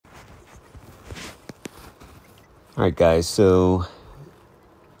Alright guys, so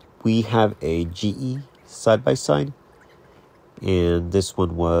we have a GE side-by-side, and this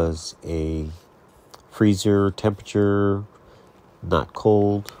one was a freezer temperature, not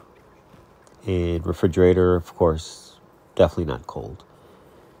cold, and refrigerator, of course, definitely not cold.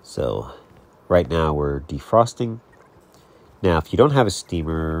 So right now we're defrosting. Now if you don't have a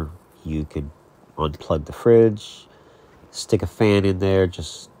steamer, you could unplug the fridge, stick a fan in there,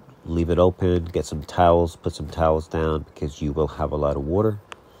 just leave it open, get some towels, put some towels down because you will have a lot of water.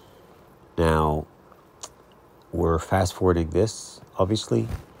 Now, we're fast forwarding this, obviously,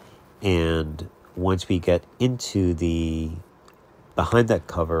 and once we get into the behind that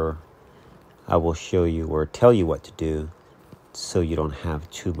cover, I will show you or tell you what to do so you don't have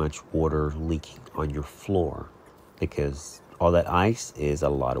too much water leaking on your floor, because all that ice is a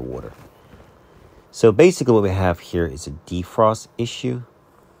lot of water. So basically what we have here is a defrost issue.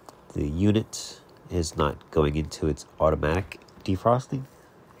 The unit is not going into its automatic defrosting.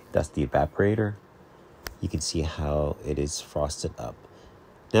 That's the evaporator. You can see how it is frosted up.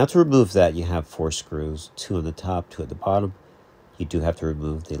 Now to remove that, you have 4 screws, 2 on the top, 2 at the bottom. You do have to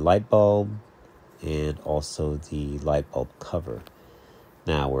remove the light bulb and also the light bulb cover.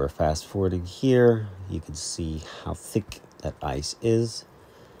 Now we're fast forwarding here. You can see how thick that ice is.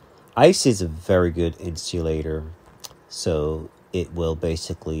 Ice is a very good insulator, so it will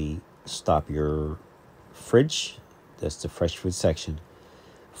basically stop your fridge, that's the fresh food section,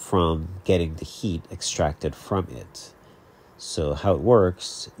 from getting the heat extracted from it. So how it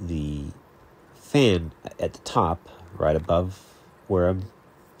works, the fan at the top, right above where I'm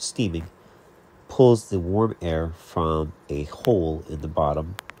steaming, pulls the warm air from a hole in the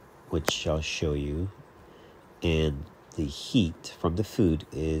bottom, which I'll show you, and the heat from the food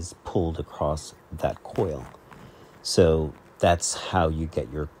is pulled across that coil. So that's how you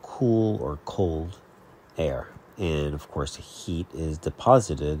get your cool or cold air. And of course, the heat is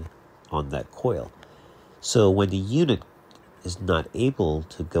deposited on that coil. So when the unit is not able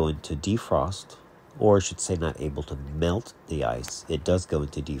to go into defrost, or I should say not able to melt the ice, it does go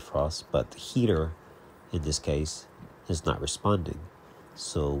into defrost, but the heater, in this case, is not responding.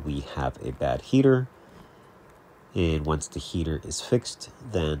 So we have a bad heater. And once the heater is fixed,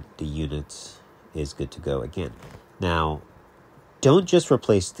 then the unit is good to go again. Now, don't just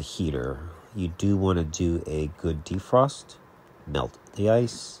replace the heater. You do want to do a good defrost, melt the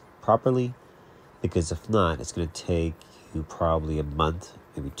ice properly, because if not, it's going to take you probably a month,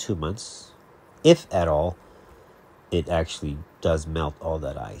 maybe 2 months, if at all, it actually does melt all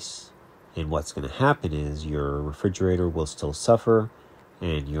that ice. And what's going to happen is your refrigerator will still suffer,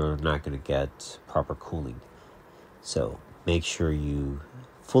 and you're not going to get proper cooling. So make sure you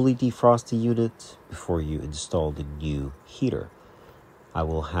fully defrost the unit before you install the new heater. I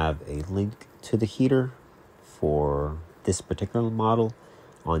will have a link to the heater for this particular model.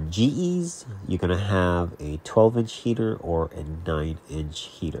 On GEs, you're going to have a 12-inch heater or a 9-inch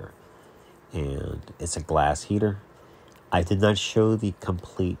heater. And it's a glass heater. I did not show the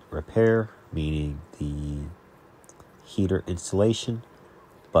complete repair, meaning the heater installation,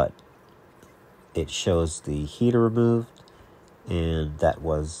 but it shows the heater removed, and that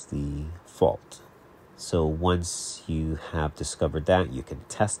was the fault. So once you have discovered that, you can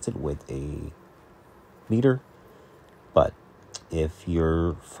test it with a meter. But if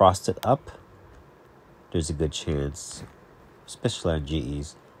you're frosted up, there's a good chance, especially on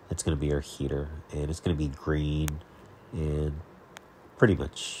GEs, it's going to be your heater, and it's going to be green and pretty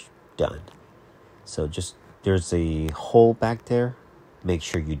much done. So just, there's a hole back there. Make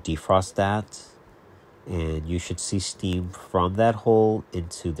sure you defrost that, and you should see steam from that hole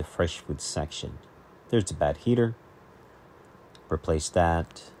into the fresh food section. There's a bad heater. Replace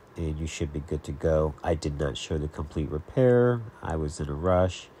that, and you should be good to go. I did not show the complete repair. I was in a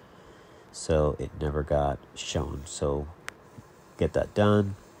rush, so it never got shown. So get that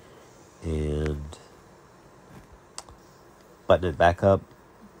done and button it back up,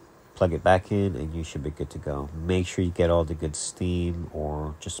 plug it back in, and you should be good to go. Make sure you get all the good steam,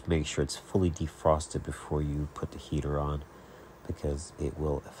 or just make sure it's fully defrosted before you put the heater on, because it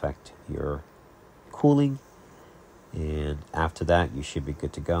will affect your cooling. And after that, you should be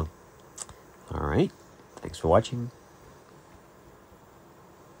good to go. All right. Thanks for watching.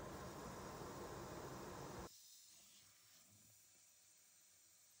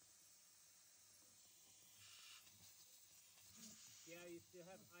 Yeah, you still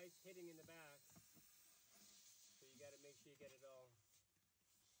have ice hitting in the back, so you got to make sure you get it all.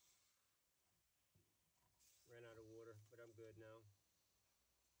 Ran out of water, but I'm good now.